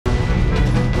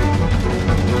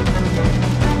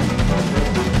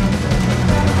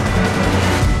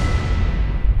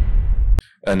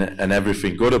and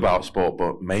everything good about sport,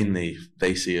 but mainly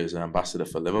they see her as an ambassador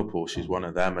for Liverpool. She's one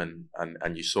of them,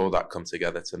 and you saw that come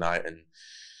together tonight, and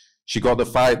she got the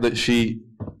fight that she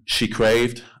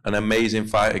craved, an amazing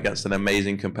fight against an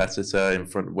amazing competitor in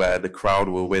front, where the crowd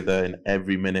were with her in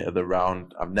every minute of the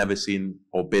round. I've never seen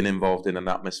or been involved in an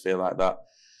atmosphere like that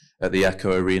at the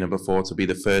Echo Arena before. To be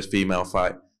the first female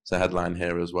fight to headline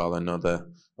here as well, another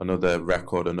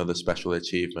record, another special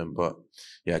achievement. But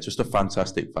yeah, just a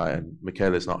fantastic fight. And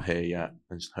Mikaela's not here yet,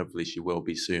 and hopefully she will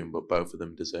be soon. But both of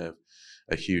them deserve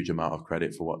a huge amount of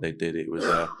credit for what they did. It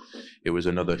was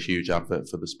another huge advert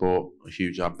for the sport, a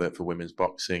huge advert for women's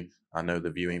boxing. I know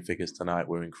the viewing figures tonight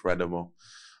were incredible,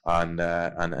 and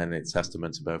it's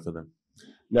testament to both of them.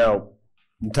 Now,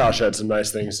 Natasha had some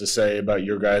nice things to say about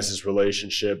your guys'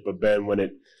 relationship, but Ben,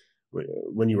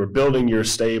 when you were building your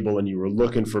stable and you were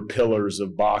looking for pillars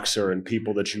of boxer and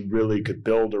people that you really could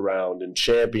build around and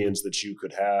champions that you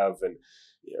could have, and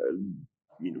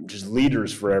just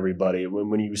leaders for everybody.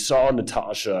 When you saw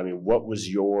Natasha, I mean, what was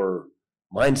your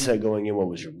mindset going in? What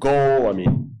was your goal? I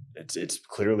mean, it's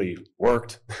clearly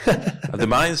worked. The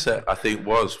mindset, I think,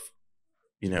 was,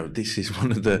 this is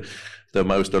one of the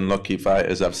most unlucky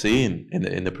fighters I've seen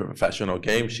in the professional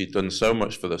game. She'd done so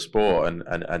much for the sport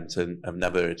and to have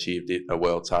never achieved a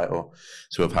world title,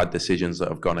 to have had decisions that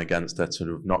have gone against her, to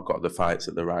have not got the fights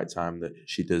at the right time that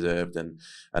she deserved, and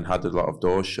had a lot of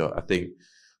doors shut. I think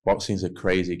boxing's a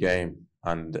crazy game,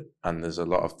 and there's a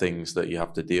lot of things that you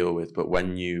have to deal with. But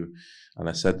and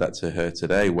I said that to her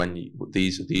today,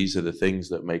 these are the things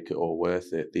that make it all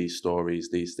worth it. These stories,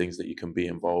 these things that you can be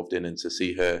involved in, and to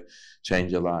see her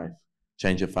change her life,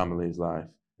 change her family's life,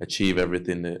 achieve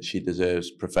everything that she deserves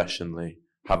professionally,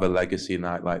 have a legacy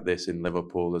night like this in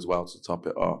Liverpool as well to top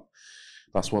it off.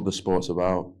 That's what the sport's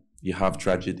about. You have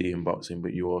tragedy in boxing,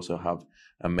 but you also have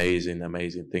amazing,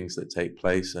 amazing things that take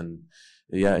place. And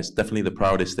yeah, it's definitely the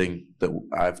proudest thing that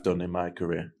I've done in my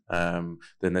career. The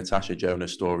Natasha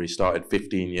Jonas story started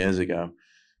 15 years ago.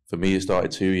 For me, it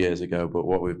started 2 years ago, but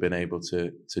what we've been able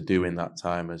to do in that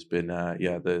time has been,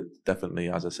 definitely,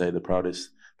 as I say, the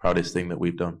proudest thing that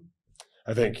we've done.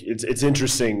 I think it's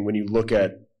interesting when you look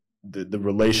at the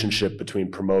relationship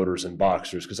between promoters and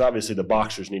boxers, because obviously the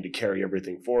boxers need to carry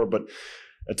everything forward, but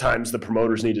at times the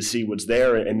promoters need to see what's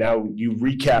there. And now you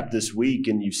recap this week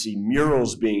and you see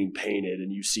murals being painted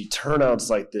and you see turnouts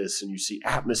like this and you see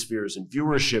atmospheres and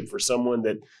viewership for someone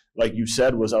that, like you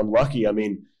said, was unlucky. I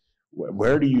mean,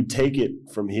 where do you take it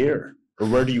from here? Or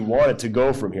where do you want it to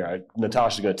go from here?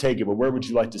 Natasha's going to take it, but where would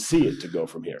you like to see it to go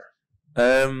from here?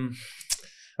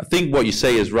 I think what you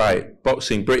say is right.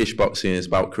 British boxing is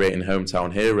about creating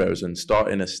hometown heroes and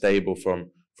starting a stable from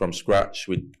scratch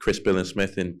with Chris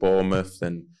Billen-Smith in Bournemouth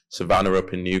and Savannah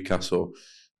up in Newcastle.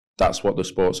 That's what the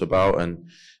sport's about. And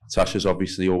Tasha's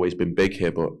obviously always been big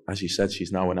here, but as you said,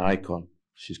 she's now an icon.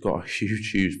 She's got a huge,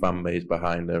 huge fan base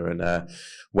behind her. And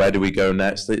where do we go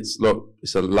next? It's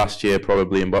the last year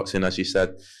probably in boxing, as you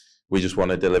said. We just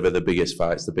want to deliver the biggest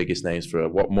fights, the biggest names for her.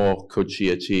 What more could she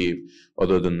achieve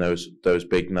other than those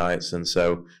big nights? And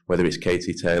so whether it's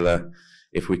Katie Taylor,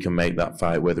 if we can make that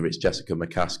fight, whether it's Jessica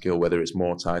McCaskill, whether it's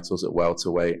more titles at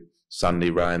welterweight, Sandy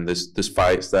Ryan, there's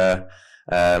fights there,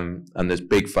 and there's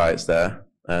big fights there,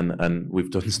 and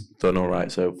we've done all right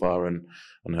so far, and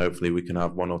hopefully we can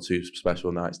have one or two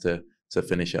special nights to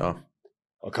finish it off.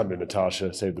 I'll come to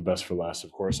Natasha, save the best for last,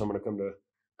 of course. I'm going to come to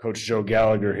Coach Joe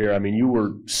Gallagher here. I mean, you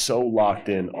were so locked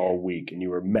in all week, and you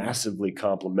were massively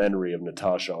complimentary of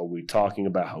Natasha all week, talking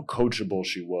about how coachable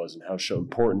she was and how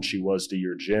important she was to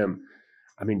your gym.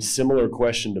 I mean, similar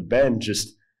question to Ben,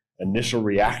 just initial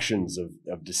reactions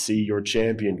of to see your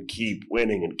champion keep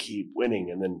winning,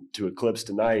 and then to eclipse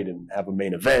tonight and have a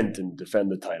main event and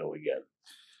defend the title again.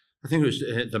 I think it was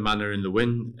the manner in the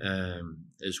win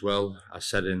as well. I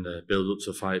said in the build-up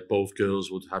to the fight, both girls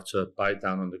would have to bite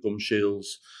down on the gum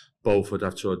shields. Both would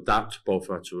have to adapt. Both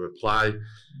had to reply.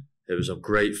 It was a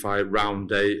great fight,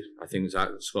 round 8. I think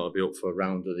that's got to be up for a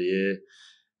round of the year.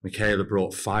 Mikaela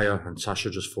brought fire, and Tasha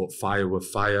just fought fire with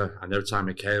fire. And every time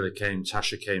Mikaela came,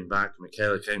 Tasha came back.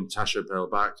 Mikaela came, Tasha fell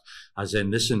back. As in,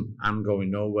 listen, I'm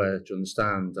going nowhere, do you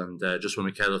understand? And just when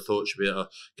Mikaela thought she'd be able to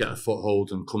get a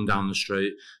foothold and come down the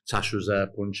straight, Tasha was there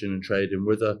punching and trading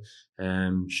with her.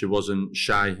 She wasn't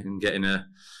shy in getting a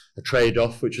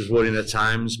trade-off, which was worrying at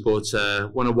times. But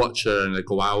when I watch her and I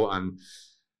go out and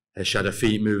she had her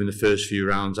feet moving the first few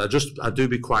rounds, I do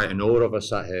be quite in awe of her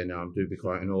sat here now. I do be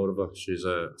quite in awe of her. She's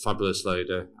a fabulous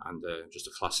lady and just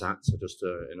a class act. So just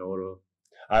in awe of her.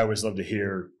 I always love to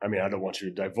hear, I mean, I don't want you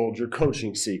to divulge your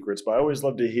coaching secrets, but I always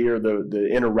love to hear the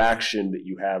interaction that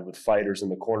you have with fighters in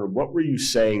the corner. What were you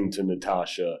saying to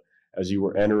Natasha as you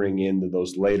were entering into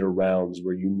those later rounds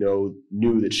where you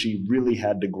knew that she really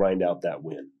had to grind out that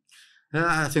win?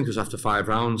 I think it was after 5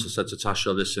 rounds. I said to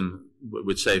Tasha, listen,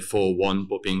 we'd say 4-1,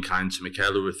 but being kind to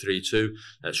Mikaela with 3-2.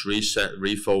 Let's reset,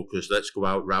 refocus. Let's go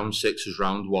out. Round 6 is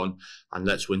round 1, and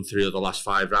let's win 3 of the last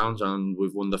 5 rounds. And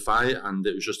we've won the fight, and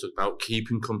it was just about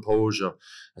keeping composure.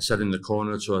 I said in the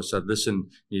corner to her, I said, listen,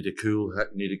 you need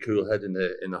a cool head in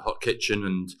the hot kitchen,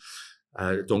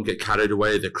 and don't get carried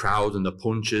away, the crowd and the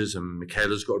punches, and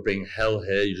Mikaela's got to bring hell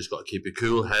here. You just got to keep a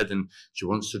cool head, and she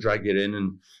wants to drag it in.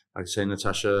 And I'd say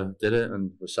Natasha did it,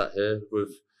 and we're sat here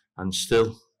and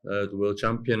still the world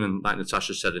champion. And like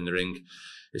Natasha said in the ring,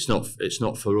 it's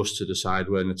not for us to decide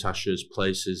where Natasha's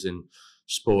place is in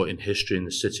sporting history in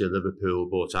the city of Liverpool,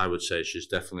 but I would say she's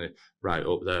definitely right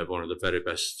up there, one of the very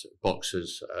best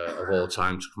boxers of all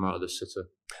time to come out of this city.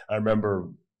 I remember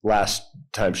last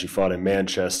time she fought in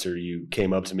Manchester, you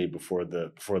came up to me before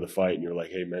the fight, and you're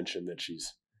like, "Hey, mention that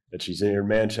she's here in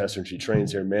Manchester and she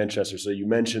trains here in Manchester." So you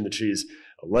mentioned that she's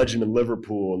a legend in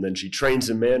Liverpool, and then she trains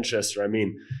in Manchester. I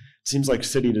mean, it seems like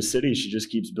city to city, she just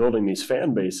keeps building these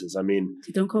fan bases. I mean,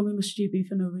 you don't call me Mr. GB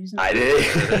for no reason. I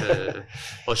did.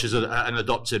 Well, she's an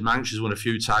adopted man. She's won a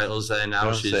few titles there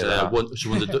now. She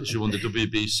won the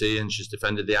WBC, and she's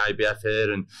defended the IBF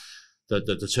here. And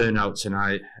the turnout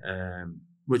tonight,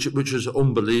 which was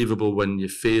unbelievable when you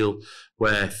feel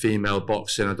where female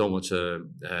boxing, I don't want to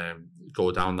go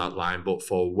down that line, but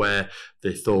for where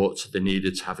they thought they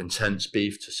needed to have intense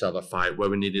beef to sell a fight, where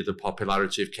we needed the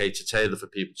popularity of Katie Taylor for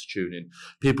people to tune in.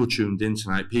 People tuned in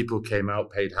tonight. People came out,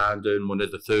 paid hard-earned money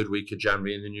the 3rd week of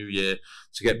January in the new year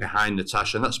to get behind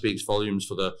Natasha, and that speaks volumes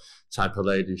for the type of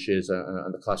lady she is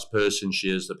and the class person she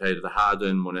is. They paid her the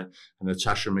hard-earned money, and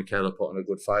Natasha and Mikaela put on a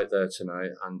good fight there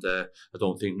tonight, and I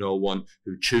don't think no one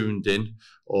who tuned in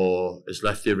or has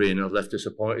left the arena left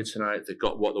disappointed tonight. They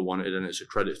got what they wanted, and it's a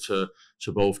credit to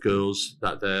both girls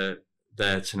that they're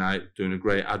there tonight doing a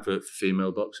great advert for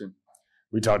female boxing.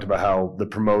 We talked about how the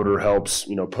promoter helps,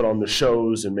 put on the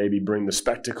shows and maybe bring the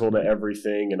spectacle to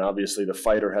everything, and obviously the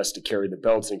fighter has to carry the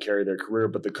belts and carry their career,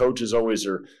 but the coaches always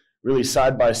are really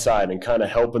side by side and kind of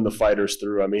helping the fighters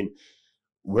through. I mean,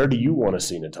 where do you want to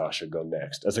see Natasha go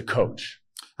next as a coach?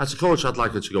 As a coach, I'd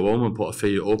like her to go home and put her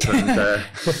feet up. And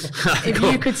if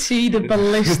you could see the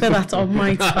ballista that's on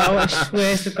my toe, I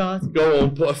swear to God. Go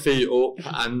home, put her feet up,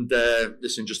 and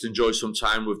listen, just enjoy some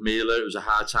time with Mila. It was a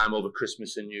hard time over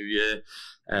Christmas and New Year.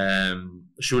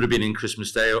 She would have been in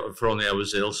Christmas Day, for only I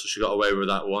was ill, so she got away with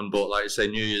that one. But like I say,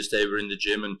 New Year's Day we're in the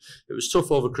gym, and it was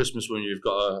tough over Christmas when you've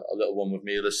got a little one with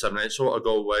Mila, 7, 8. So I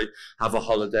go away, have a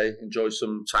holiday, enjoy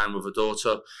some time with her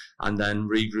daughter, and then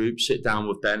regroup, sit down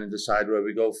with Ben and decide where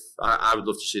we go. I would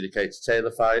love to see the Katie Taylor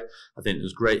fight. I think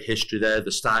there's great history there.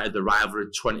 They started the rivalry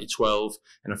in 2012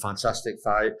 in a fantastic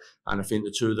fight, and I think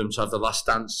the two of them to have the last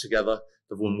dance together.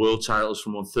 They've won world titles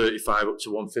from 135 up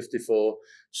to 154.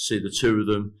 To see the two of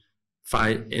them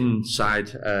fight inside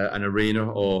an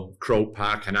arena or Croke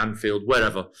Park and Anfield,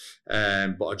 wherever.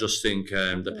 But I just think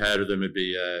the pair of them would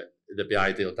be they'd be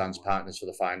ideal dance partners for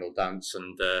the final dance,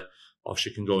 and off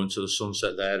she can go into the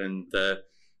sunset there and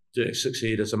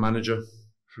succeed as a manager.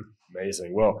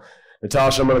 Amazing. Well,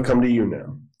 Natasha, I'm going to come to you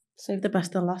now. Save the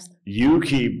best till last. You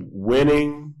keep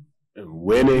winning and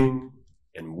winning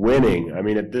and winning. I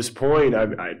mean, at this point,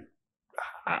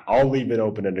 I'll leave an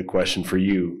open-ended question for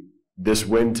you. This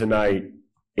win tonight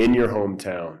in your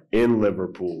hometown, in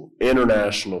Liverpool,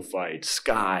 international fight,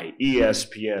 Sky,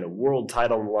 ESPN, a world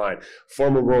title on the line,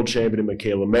 former world champion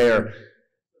Mikaela Mayer.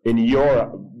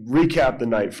 Recap the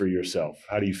night for yourself.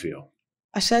 How do you feel?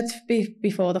 I said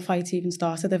before the fight even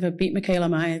started, if I beat Mikaela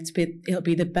Mayer, it'll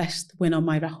be the best win on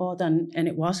my record, and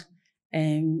it was.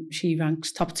 She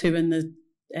ranks top 2 in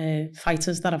the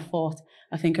fighters that I've fought.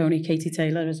 I think only Katie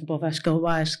Taylor is above her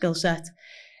skill set.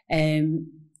 And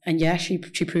yeah, she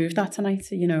proved that tonight.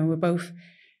 We're both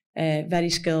very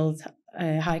skilled,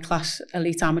 high-class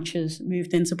elite amateurs,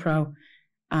 moved into pro,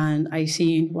 and I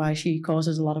seen why she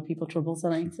causes a lot of people trouble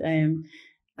tonight.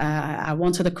 I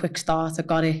wanted a quick start. I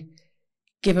got it.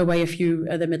 Give away a few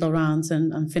of the middle rounds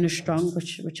and finish strong,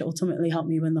 which ultimately helped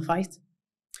me win the fight.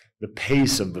 The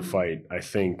pace of the fight, I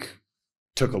think,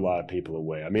 took a lot of people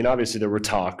away. I mean, obviously there were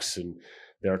talks, and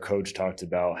their coach talked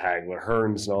about Hagler,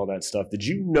 Hearns, and all that stuff. Did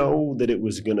you know that it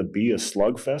was going to be a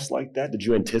slugfest like that? Did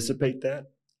you anticipate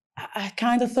that? I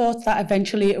kind of thought that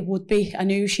eventually it would be. I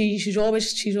knew she's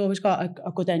always got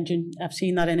a good engine. I've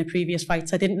seen that in her previous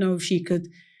fights. I didn't know if she could,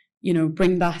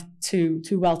 bring that to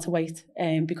welterweight,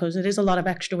 because it is a lot of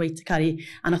extra weight to carry.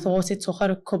 And I thought it took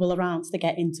her a couple of rounds to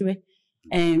get into it.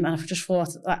 And I just thought,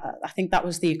 I think that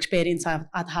was the experience I'd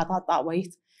had at that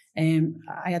weight.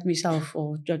 I had myself,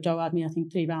 or Joe had me, I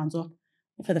think 3 rounds up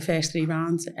for the first 3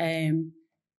 rounds.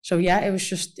 So yeah, it was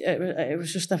just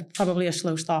probably a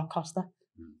slow start cost her.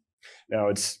 Now,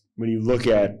 it's when you look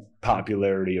at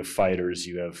popularity of fighters,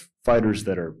 you have fighters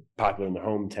that are popular in their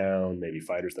hometown, maybe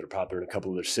fighters that are popular in a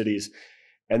couple of their cities.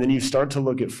 And then you start to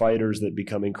look at fighters that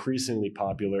become increasingly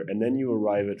popular, and then you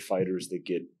arrive at fighters that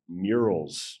get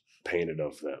murals painted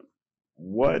of them.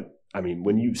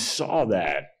 When you saw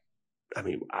that,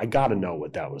 I got to know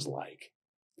what that was like.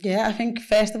 Yeah, I think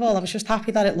first of all, I was just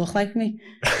happy that it looked like me,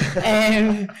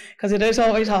 because it is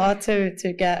always hard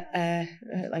to get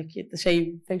like the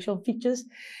same facial features.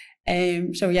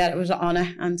 So yeah, it was an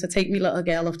honour, and to take my little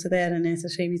girl up to there and to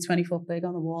see me 20-foot big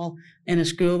on the wall in a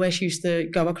school where she used to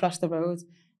go across the road.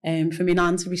 For me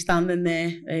nan to be standing there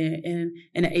in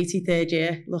an 83rd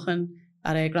year looking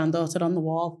at her granddaughter on the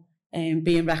wall,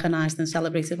 being recognised and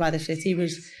celebrated by the city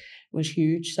was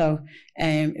huge. So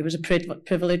it was a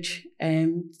privilege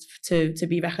to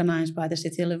be recognised by the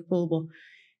city of Liverpool.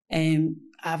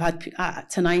 But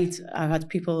tonight I've had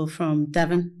people from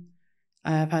Devon,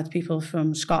 I've had people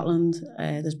from Scotland,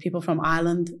 there's people from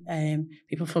Ireland,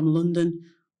 people from London,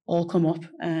 all come up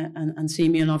and see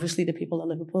me, and obviously the people of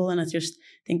Liverpool. And I just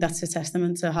think that's a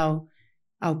testament to how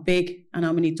big and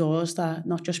how many doors that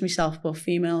not just myself but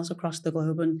females across the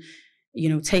globe, and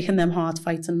taking them hard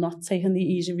fights and not taking the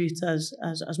easy route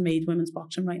as made women's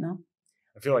boxing right now.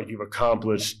 I feel like you've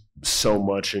accomplished so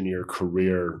much in your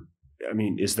career.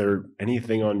 Is there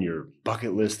anything on your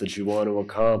bucket list that you want to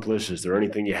accomplish? Is there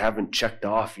anything you haven't checked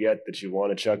off yet that you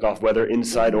want to check off, whether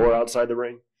inside or outside the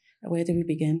ring? Where do we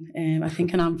begin? I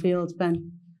think in Anfield,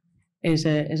 Ben, is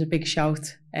a big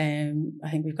shout. I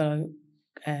think we've got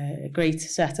a great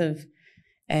set of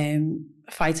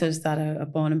fighters that are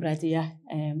born and bred here.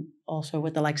 Also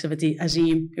with the likes of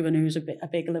Azim, who's a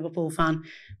big Liverpool fan.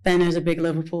 Ben is a big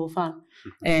Liverpool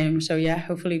fan. So yeah,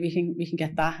 hopefully we can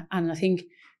get that. And I think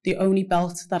the only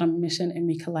belt that I'm missing in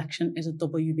my collection is a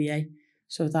WBA.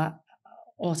 So that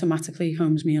automatically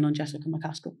homes me in on Jessica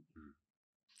McCaskill.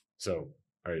 So,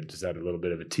 all right, is that a little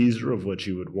bit of a teaser of what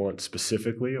you would want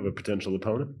specifically of a potential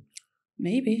opponent?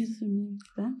 Maybe.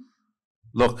 Yeah.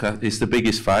 Look, it's the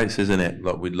biggest fights, isn't it?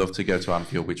 Look, we'd love to go to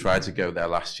Anfield. We tried to go there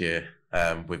last year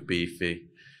with Beefy,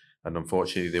 and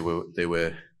unfortunately they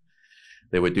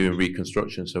were doing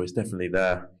reconstruction. So it's definitely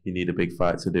there. You need a big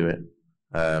fight to do it,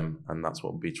 and that's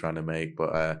what we'll be trying to make.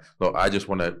 But look, I just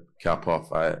want to cap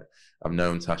off. I've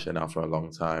known Tasha now for a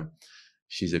long time.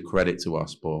 She's a credit to our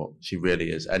sport. She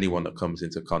really is. Anyone that comes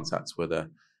into contact with her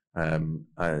and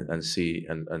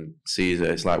sees her,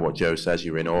 it's like what Joe says.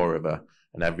 You're in awe of her.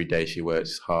 And every day she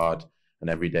works hard, and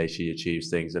every day she achieves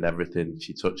things, and everything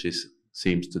she touches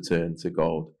seems to turn to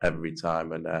gold every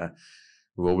time. And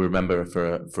we'll remember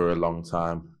her for a long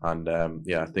time. And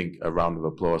I think a round of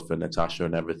applause for Natasha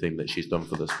and everything that she's done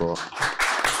for the sport.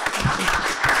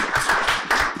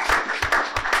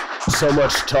 So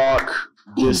much talk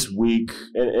this week,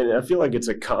 and I feel like it's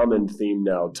a common theme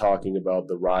now, talking about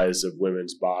the rise of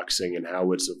women's boxing and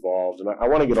how it's evolved. And I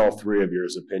want to get all three of your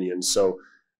opinions. So.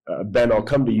 Ben, I'll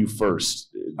come to you first.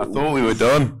 I thought we were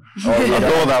done. Oh, I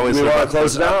thought that was. We want to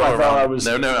close it out. I thought I was.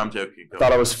 No, I'm joking. I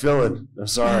thought I was filling. I'm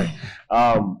sorry.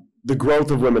 The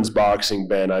growth of women's boxing,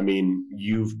 Ben.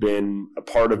 You've been a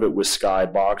part of it with Sky.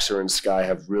 Boxer and Sky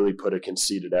have really put a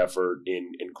conceited effort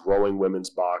in growing women's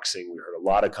boxing. We heard a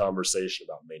lot of conversation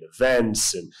about main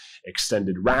events and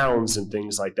extended rounds and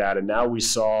things like that. And now we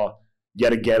saw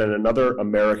yet again another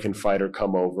American fighter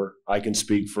come over. I can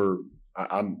speak for.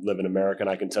 I live in America, and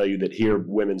I can tell you that here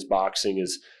women's boxing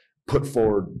is put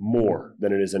forward more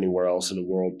than it is anywhere else in the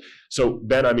world. So,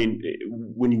 Ben,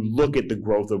 when you look at the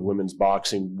growth of women's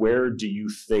boxing, where do you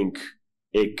think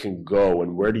it can go,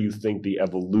 and where do you think the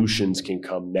evolutions can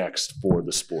come next for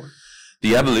the sport?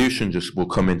 The evolution just will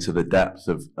come into the depth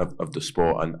of the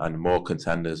sport and more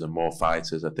contenders and more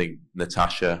fighters. I think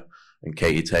Natasha and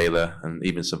Katie Taylor and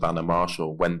even Savannah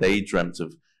Marshall, when they dreamt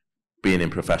of being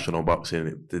in professional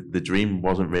boxing, the dream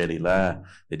wasn't really there.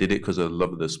 They did it because of the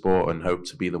love of the sport and hope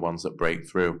to be the ones that break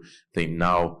through. I think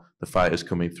now the fighters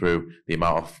coming through, the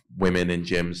amount of women in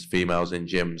gyms, females in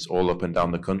gyms all up and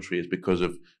down the country is because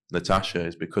of Natasha,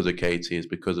 is because of Katie, is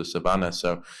because of Savannah.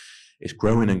 So it's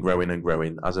growing and growing and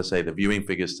growing. As I say, the viewing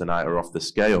figures tonight are off the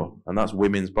scale, and that's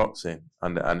women's boxing.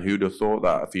 And who'd have thought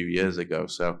that a few years ago?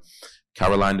 So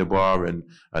Caroline Dubois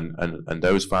and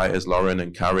those fighters, Lauren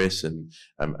and Caris and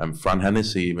Fran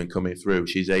Hennessy even coming through.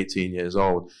 She's 18 years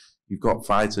old. You've got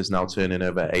fighters now turning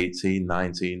over 18,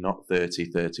 19, not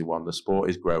 30, 31. The sport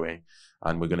is growing,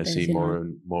 and we're going to see more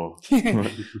and more.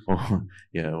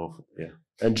 Yeah.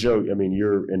 And Joe, I mean,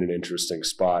 you're in an interesting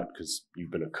spot because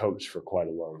you've been a coach for quite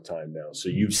a long time now. So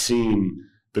you've seen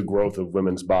the growth of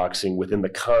women's boxing within the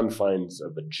confines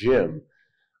of a gym.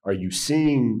 Are you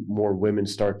seeing more women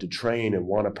start to train and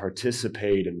want to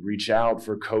participate and reach out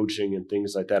for coaching and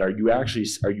things like that? Are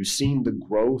you seeing the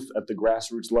growth at the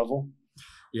grassroots level?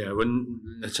 Yeah, when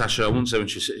Natasha, I wouldn't say when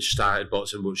she started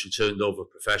boxing, but she turned over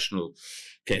professional,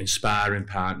 getting sparring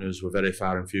partners were very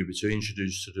far and few between. She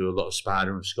used to do a lot of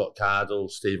sparring with Scott Cardle,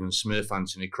 Stephen Smith,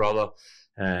 Anthony Croller,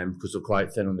 because they're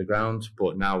quite thin on the ground.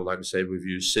 But now, like I say, we've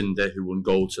used Cindy, who won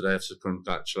gold today. I have to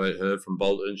congratulate her from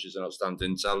Bolton. She's an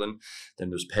outstanding talent. Then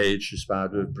there's Paige, who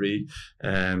sparred with Bree.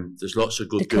 There's lots of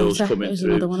good girls coming there's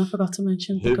through. Another one I forgot to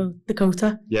mention,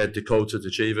 Dakota. Yeah, Dakota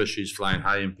Achiever, she's flying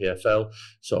high in PFL.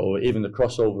 So even the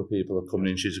crossover people are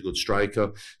coming in. She's a good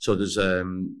striker. So there's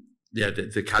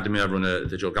the academy, I run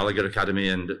the Joe Gallagher Academy,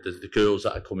 and the girls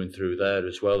that are coming through there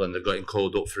as well, and they're getting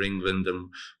called up for England. And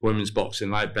women's boxing,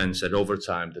 like Ben said, over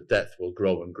time the depth will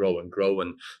grow and grow and grow,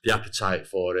 and the appetite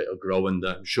for it will grow. And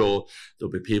I'm sure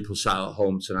there'll be people sat at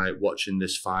home tonight watching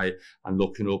this fight and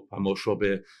looking up. I'm sure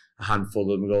there'll be a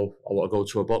handful of them go, I want to go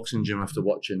to a boxing gym after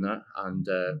watching that, and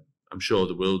I'm sure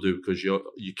they will do, because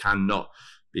you cannot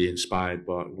be inspired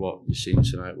by what you've seen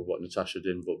tonight with what Natasha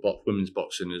did. But women's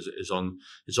boxing is on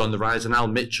the rise. And Al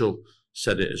Mitchell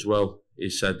said it as well. He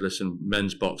said, listen,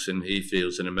 men's boxing, he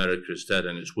feels in America is dead,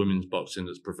 and it's women's boxing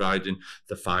that's providing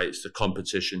the fights, the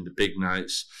competition, the big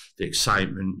nights, the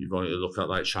excitement. You've only look at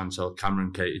like Chantel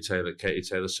Cameron, Katie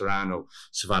Taylor Serrano,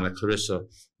 Savannah Clarissa,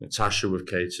 Natasha with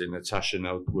Katie, Natasha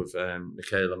now with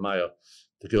Mikaela Mayer.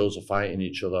 The girls are fighting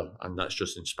each other, and that's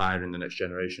just inspiring the next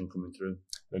generation coming through.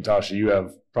 Natasha, you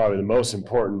have probably the most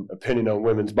important opinion on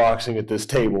women's boxing at this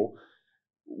table.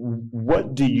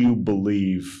 What do you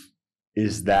believe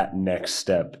is that next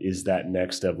step, is that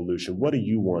next evolution? What do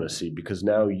you want to see? Because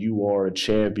now you are a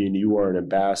champion, you are an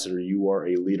ambassador, you are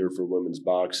a leader for women's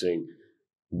boxing.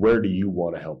 Where do you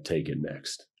want to help take it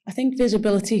next? I think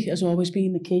visibility has always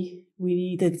been the key. We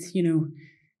needed,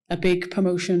 a big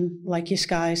promotion like your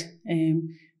Skies,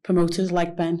 promoters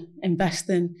like Ben,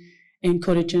 investing,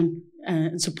 encouraging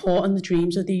and supporting the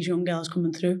dreams of these young girls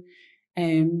coming through.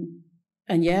 And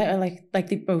yeah, like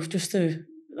they both, just to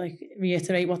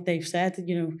reiterate what they've said,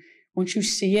 once you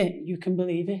see it, you can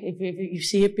believe it. If you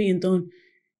see it being done,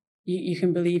 you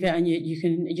can believe it, and you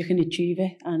can achieve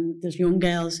it. And there's young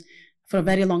girls. For a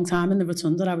very long time in the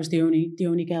Rotunda, I was the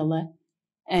only girl there.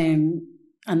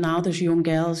 And now there's young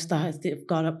girls that have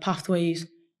got pathways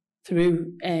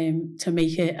through to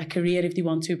make it a career if they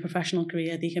want to, a professional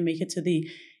career. They can make it to the,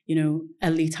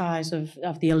 elite highs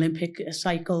of the Olympic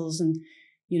cycles. And,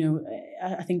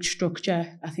 I think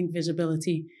structure, I think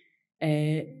visibility,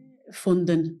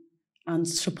 funding and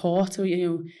support.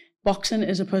 Boxing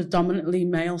is a predominantly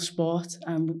male sport,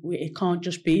 and it can't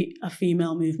just be a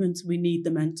female movement. We need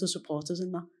the men to support us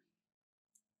in that.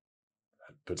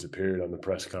 Puts a period on the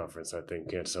press conference, I think.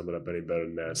 Can't sum it up any better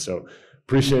than that. So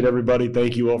appreciate everybody.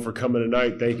 Thank you all for coming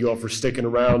tonight. Thank you all for sticking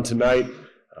around tonight.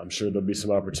 I'm sure there'll be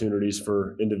some opportunities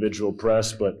for individual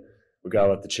press, but we got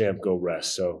to let the champ go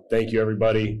rest. So thank you,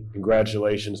 everybody.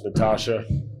 Congratulations, Natasha.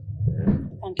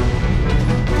 Thank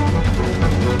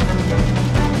you.